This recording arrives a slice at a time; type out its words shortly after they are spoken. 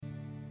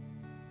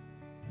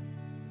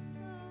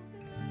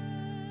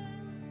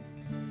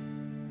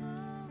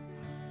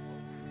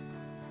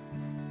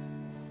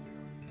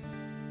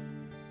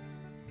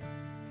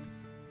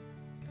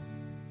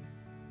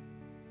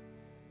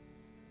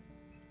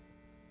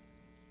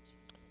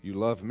You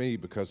love me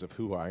because of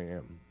who I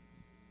am,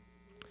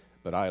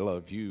 but I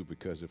love you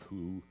because of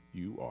who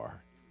you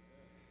are.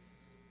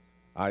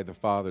 I, the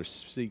Father,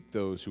 seek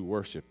those who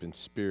worship in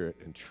spirit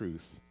and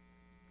truth,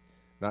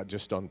 not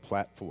just on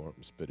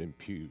platforms, but in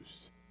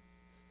pews.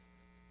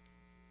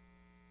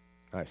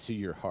 I see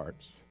your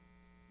hearts,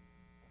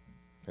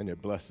 and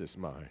it blesses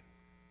mine,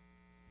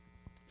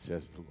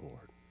 says the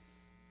Lord.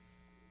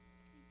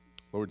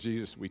 Lord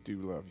Jesus, we do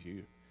love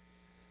you.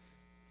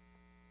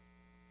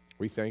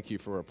 We thank you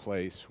for a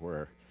place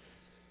where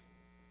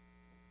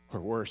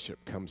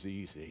worship comes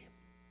easy,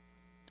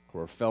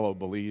 where fellow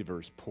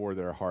believers pour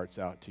their hearts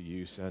out to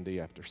you Sunday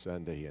after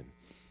Sunday, and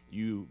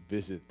you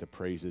visit the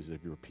praises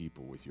of your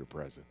people with your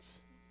presence.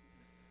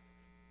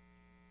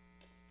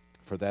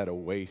 For that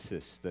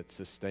oasis that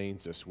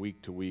sustains us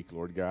week to week,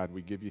 Lord God,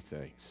 we give you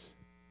thanks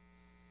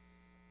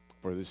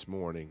for this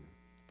morning,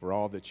 for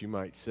all that you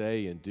might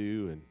say and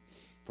do, and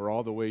for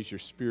all the ways your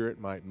Spirit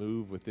might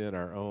move within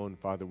our own.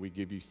 Father, we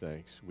give you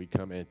thanks. We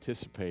come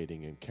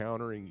anticipating,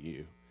 encountering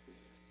you,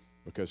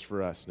 because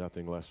for us,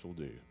 nothing less will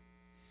do.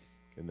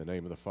 In the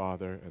name of the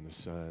Father, and the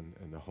Son,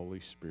 and the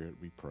Holy Spirit,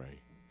 we pray.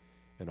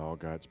 And all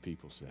God's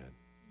people said,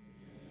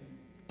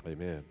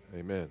 Amen.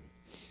 Amen.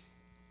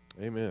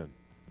 Amen.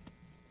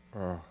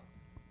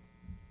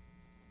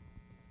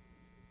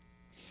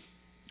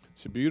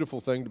 It's a beautiful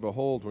thing to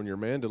behold when your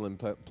mandolin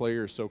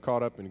player is so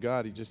caught up in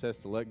God, he just has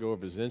to let go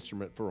of his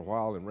instrument for a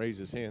while and raise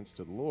his hands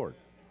to the Lord.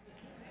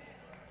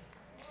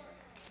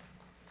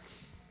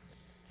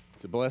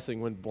 It's a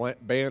blessing when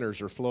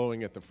banners are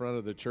flowing at the front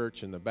of the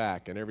church and the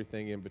back, and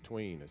everything in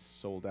between is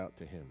sold out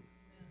to him.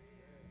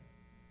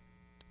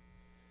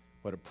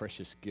 What a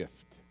precious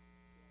gift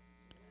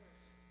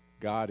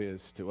God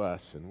is to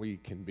us, and we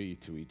can be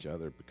to each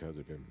other because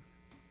of him.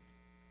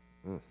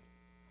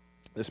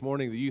 This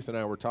morning, the youth and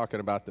I were talking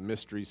about the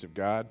mysteries of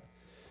God,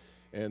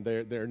 and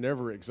they're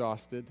never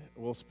exhausted.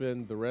 We'll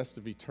spend the rest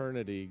of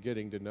eternity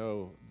getting to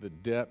know the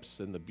depths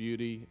and the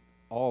beauty,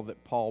 all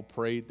that Paul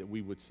prayed that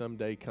we would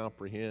someday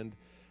comprehend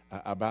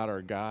about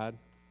our God.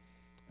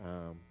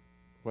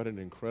 What an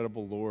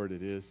incredible Lord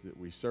it is that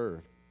we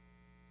serve.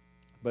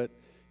 But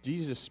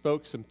Jesus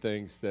spoke some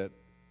things that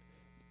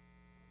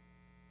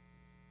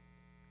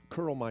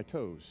curl my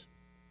toes.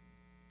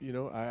 You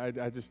know,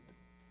 I just...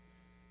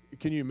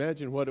 Can you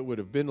imagine what it would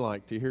have been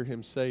like to hear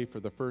him say for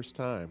the first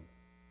time,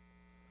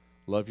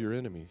 love your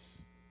enemies?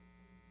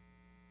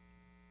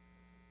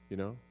 You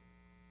know,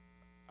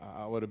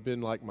 I would have been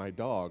like my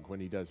dog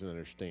when he doesn't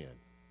understand.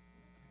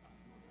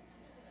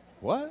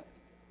 What?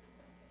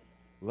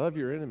 Love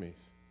your enemies.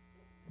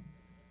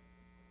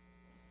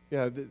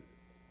 Yeah,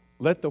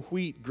 let the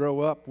wheat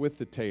grow up with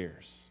the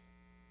tares.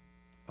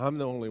 I'm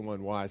the only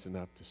one wise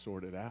enough to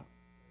sort it out.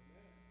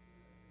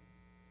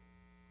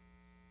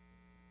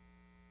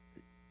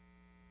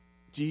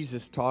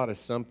 Jesus taught us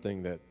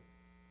something that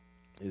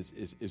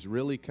is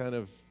really kind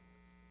of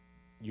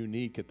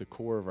unique at the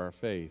core of our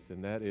faith,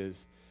 and that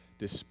is,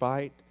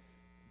 despite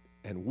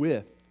and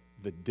with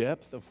the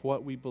depth of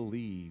what we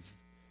believe,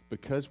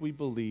 because we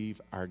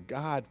believe our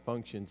God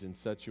functions in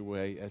such a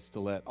way as to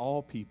let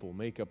all people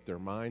make up their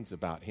minds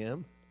about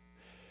him,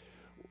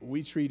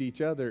 we treat each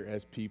other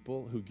as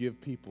people who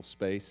give people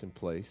space and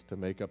place to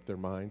make up their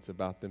minds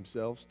about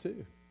themselves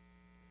too.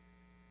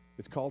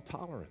 It's called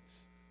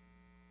tolerance.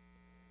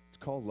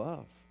 Called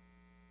love.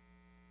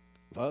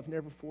 Love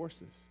never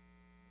forces.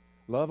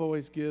 Love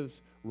always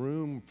gives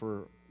room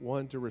for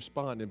one to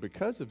respond. And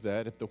because of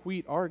that, if the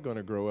wheat are going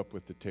to grow up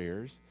with the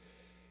tares,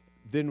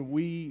 then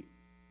we,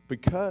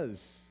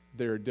 because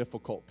there are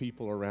difficult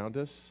people around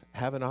us,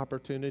 have an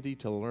opportunity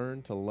to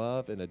learn to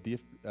love in a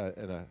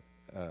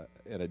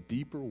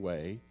deeper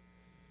way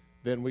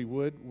than we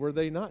would were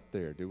they not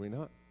there, do we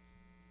not?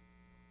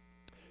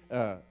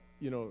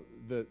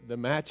 The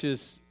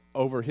matches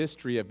over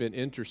history have been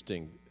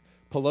interesting.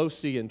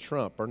 Pelosi and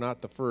Trump are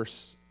not the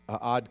first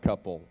odd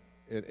couple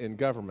in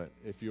government,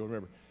 if you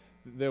remember.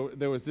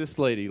 There was this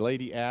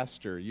Lady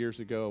Astor,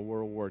 years ago,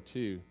 World War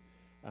II.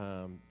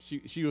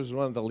 She was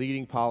one of the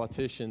leading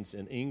politicians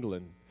in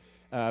England,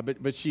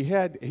 but she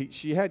had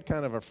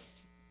kind of a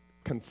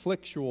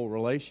conflictual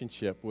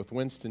relationship with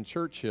Winston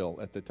Churchill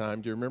at the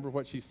time. Do you remember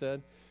what she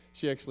said?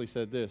 She actually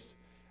said this,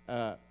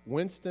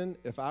 Winston,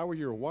 if I were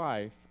your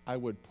wife, I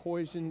would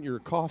poison your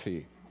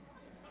coffee.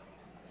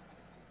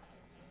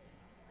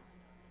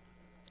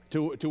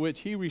 To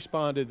which he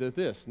responded to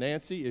this,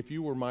 Nancy, if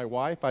you were my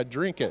wife, I'd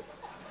drink it.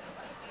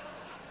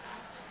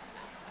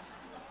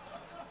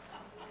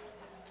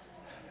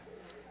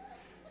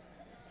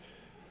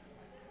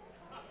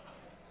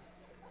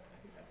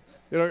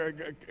 You know,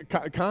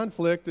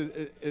 conflict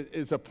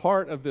is a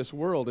part of this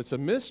world. It's a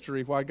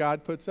mystery why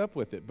God puts up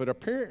with it. But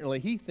apparently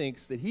he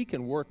thinks that he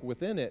can work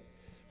within it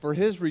for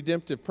his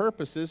redemptive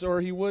purposes, or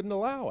he wouldn't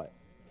allow it,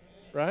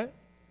 right?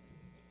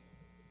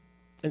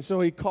 And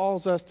so he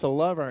calls us to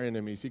love our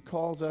enemies. He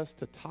calls us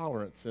to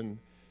tolerance. And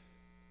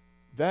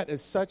that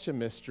is such a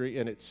mystery,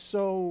 and it's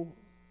so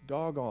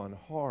doggone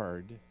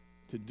hard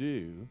to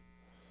do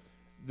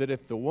that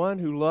if the one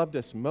who loved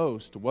us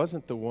most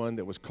wasn't the one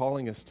that was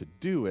calling us to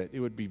do it, it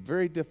would be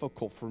very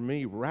difficult for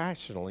me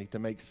rationally to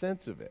make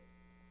sense of it.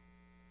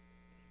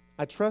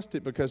 I trust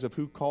it because of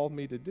who called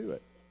me to do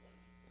it.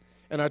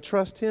 And I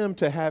trust him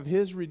to have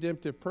his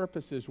redemptive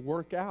purposes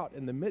work out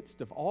in the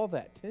midst of all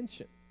that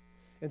tension.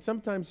 And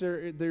sometimes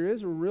there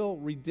is a real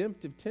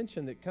redemptive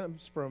tension that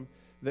comes from,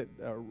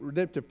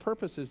 redemptive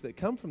purposes that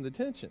come from the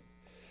tension.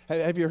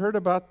 Have you heard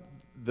about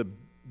the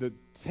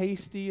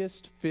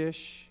tastiest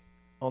fish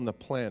on the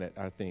planet,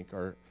 I think,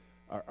 are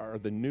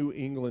the New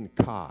England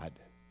cod?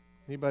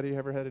 Anybody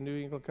ever had a New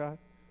England cod?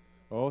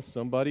 Oh,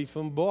 somebody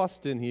from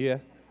Boston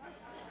here.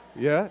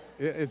 Yeah?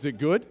 Is it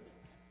good?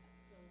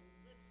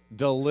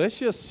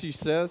 Delicious, she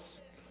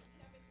says.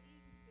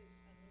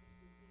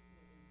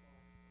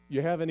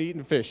 You haven't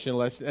eaten fish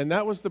unless, and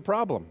that was the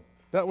problem.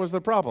 That was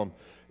the problem.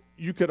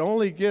 You could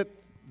only get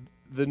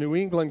the New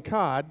England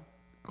cod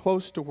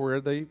close to where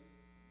they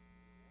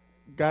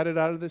got it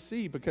out of the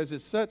sea because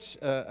it's such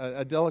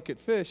a delicate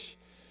fish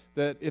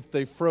that if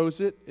they froze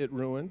it, it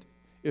ruined.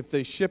 If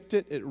they shipped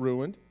it, it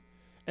ruined.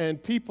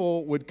 And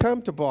people would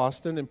come to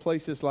Boston and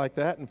places like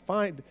that and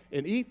find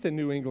and eat the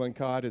New England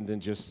cod and then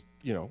just,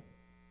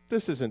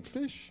 this isn't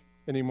fish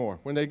anymore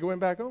when they went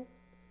back home.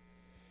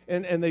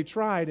 And they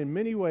tried in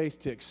many ways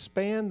to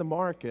expand the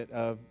market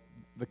of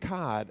the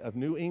cod of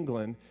New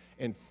England,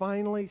 and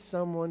finally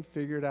someone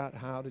figured out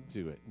how to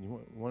do it.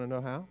 You want to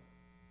know how?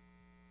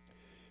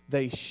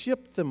 They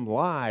shipped them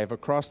live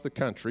across the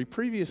country.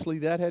 Previously,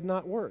 that had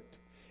not worked.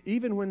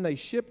 Even when they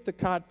shipped the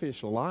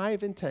codfish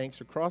live in tanks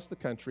across the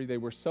country, they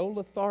were so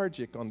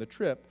lethargic on the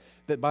trip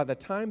that by the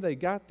time they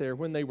got there,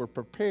 when they were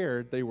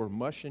prepared, they were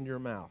mush in your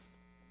mouth.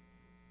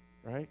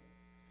 Right?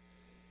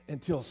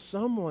 Until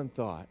someone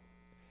thought,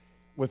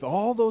 with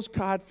all those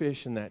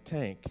codfish in that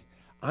tank,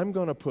 I'm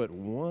going to put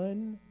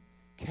one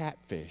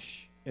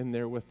catfish in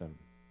there with them.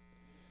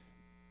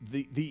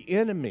 The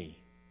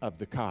enemy of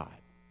the cod.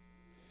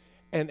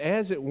 And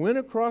as it went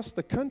across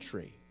the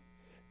country,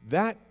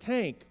 that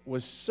tank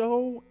was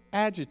so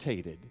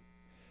agitated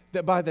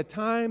that by the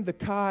time the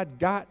cod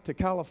got to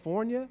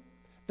California,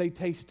 they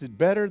tasted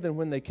better than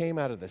when they came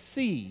out of the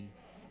sea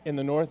in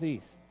the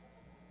Northeast.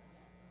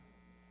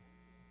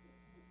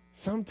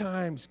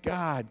 Sometimes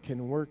God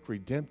can work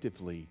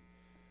redemptively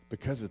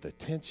because of the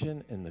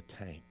tension in the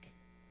tank.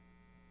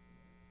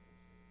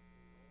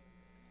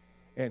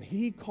 And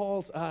he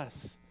calls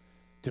us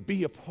to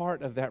be a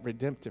part of that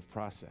redemptive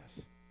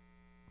process.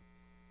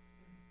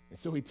 And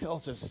so he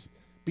tells us,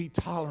 be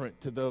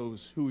tolerant to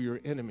those who are your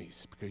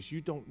enemies, because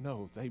you don't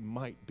know, they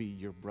might be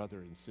your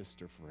brother and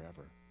sister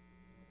forever.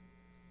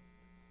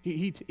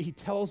 He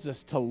tells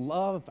us to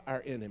love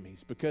our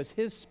enemies because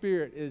his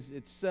Spirit is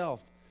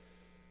itself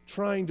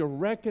trying to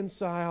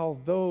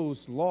reconcile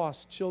those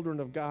lost children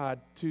of God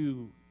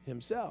to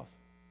himself.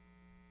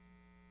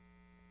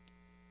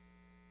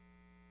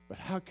 But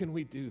how can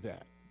we do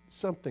that?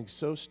 Something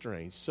so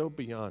strange, so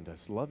beyond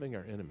us, loving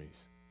our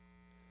enemies,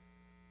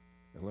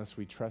 unless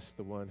we trust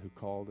the one who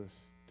called us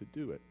to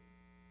do it.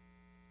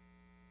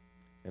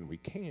 And we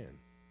can,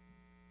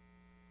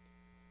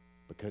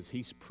 because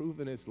he's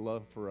proven his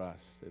love for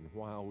us, and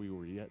while we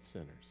were yet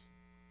sinners,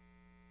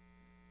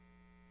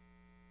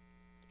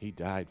 he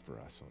died for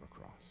us on a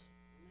cross.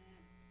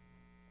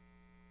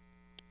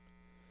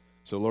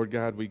 So, Lord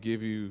God, we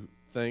give you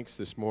thanks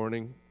this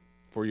morning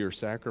for your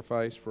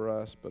sacrifice for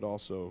us, but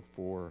also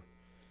for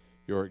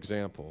your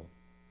example.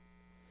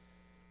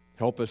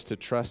 Help us to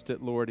trust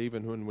it, Lord,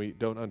 even when we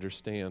don't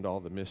understand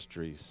all the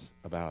mysteries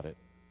about it.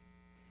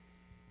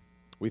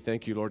 We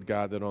thank you, Lord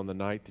God, that on the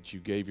night that you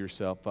gave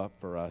yourself up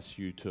for us,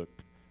 you took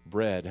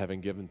bread,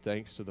 having given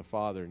thanks to the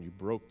Father, and you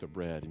broke the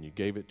bread, and you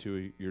gave it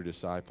to your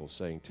disciples,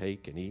 saying,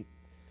 take and eat.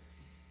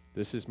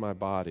 This is my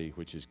body,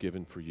 which is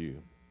given for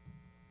you.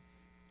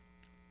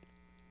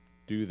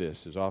 Do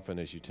this as often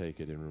as you take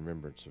it in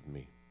remembrance of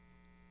me.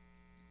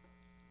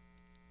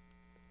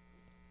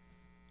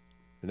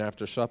 And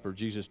after supper,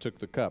 Jesus took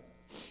the cup,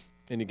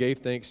 and he gave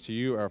thanks to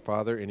you, our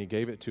Father, and he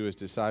gave it to his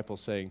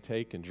disciples, saying,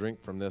 take and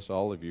drink from this,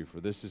 all of you, for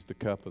this is the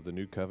cup of the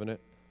new covenant,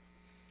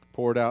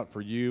 poured out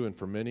for you and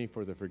for many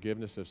for the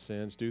forgiveness of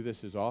sins. Do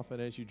this as often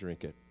as you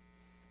drink it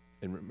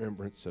in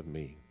remembrance of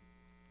me.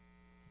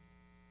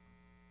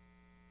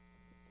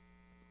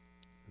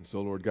 And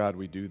so, Lord God,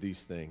 we do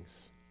these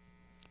things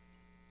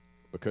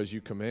because you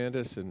command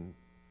us and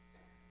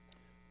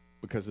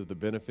because of the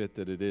benefit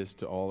that it is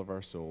to all of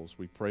our souls.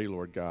 We pray,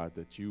 Lord God,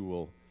 that you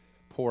will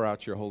pour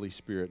out your Holy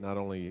Spirit not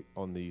only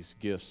on these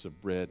gifts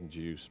of bread and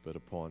juice, but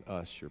upon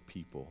us, your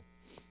people.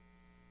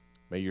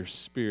 May your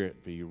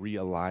Spirit be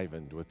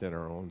re-alivened within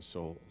our own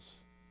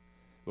souls.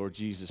 Lord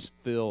Jesus,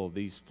 fill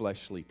these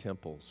fleshly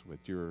temples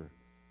with your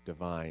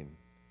divine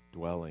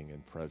dwelling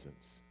and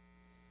presence.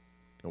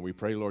 And we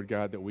pray, Lord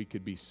God, that we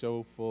could be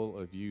so full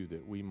of you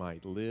that we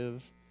might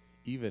live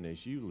even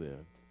as you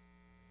lived,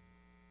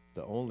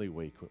 the only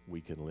way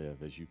we can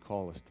live as you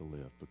call us to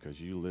live, because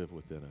you live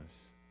within us.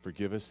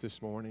 Forgive us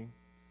this morning.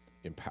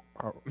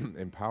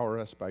 Empower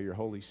us by your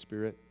Holy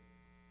Spirit.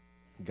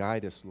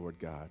 Guide us, Lord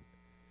God.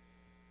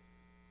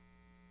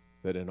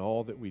 that in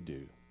all that we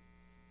do,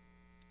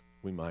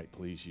 we might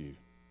please you.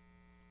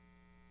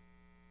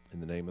 In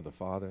the name of the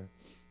Father,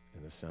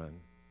 and the Son,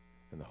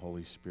 and the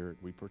Holy Spirit,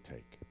 we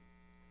partake,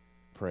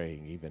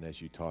 praying even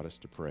as you taught us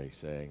to pray,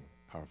 saying,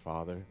 Our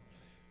Father,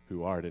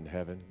 who art in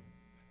heaven,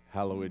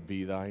 hallowed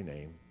be thy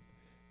name.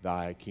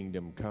 Thy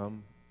kingdom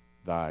come,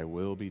 thy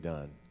will be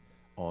done,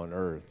 on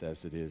earth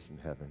as it is in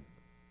heaven.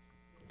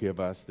 Give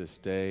us this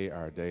day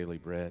our daily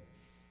bread,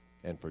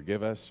 and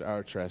forgive us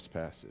our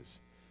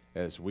trespasses,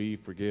 as we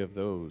forgive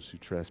those who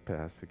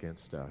trespass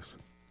against us.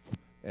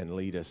 And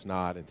lead us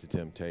not into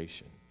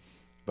temptation,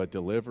 but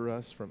deliver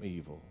us from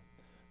evil.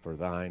 For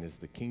thine is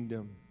the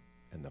kingdom,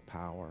 and the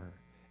power,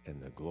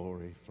 and the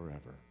glory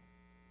forever.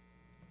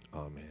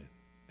 Amen.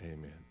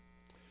 Amen.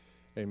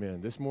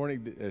 Amen. This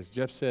morning, as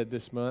Jeff said,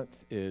 this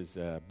month is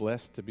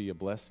Blessed to be a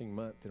Blessing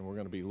month, and we're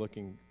going to be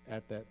looking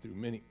at that through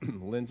many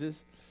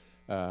lenses.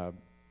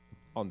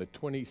 On the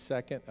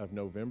 22nd of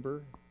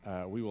November,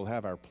 we will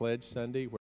have our Pledge Sunday,